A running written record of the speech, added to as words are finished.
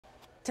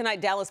Tonight,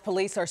 Dallas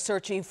police are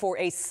searching for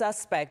a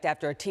suspect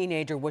after a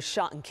teenager was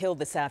shot and killed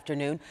this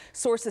afternoon.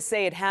 Sources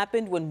say it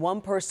happened when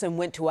one person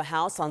went to a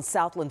house on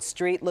Southland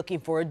Street looking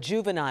for a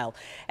juvenile.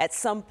 At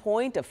some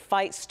point, a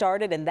fight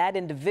started and that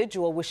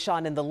individual was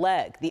shot in the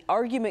leg. The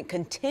argument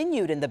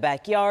continued in the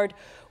backyard,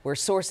 where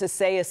sources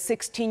say a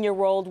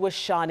 16-year-old was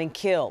shot and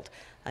killed.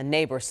 A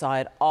neighbor saw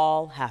it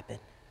all happen.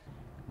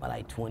 By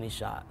like 20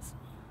 shots.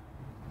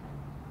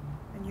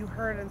 And you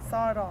heard and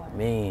saw it all?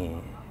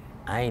 Man,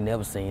 I ain't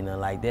never seen nothing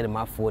like that in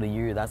my 40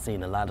 years. I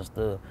seen a lot of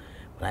stuff,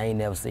 but I ain't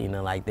never seen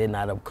nothing like that,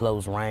 not up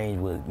close range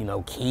with,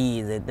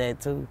 kids at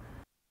that too.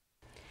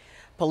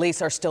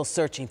 Police are still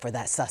searching for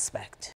that suspect.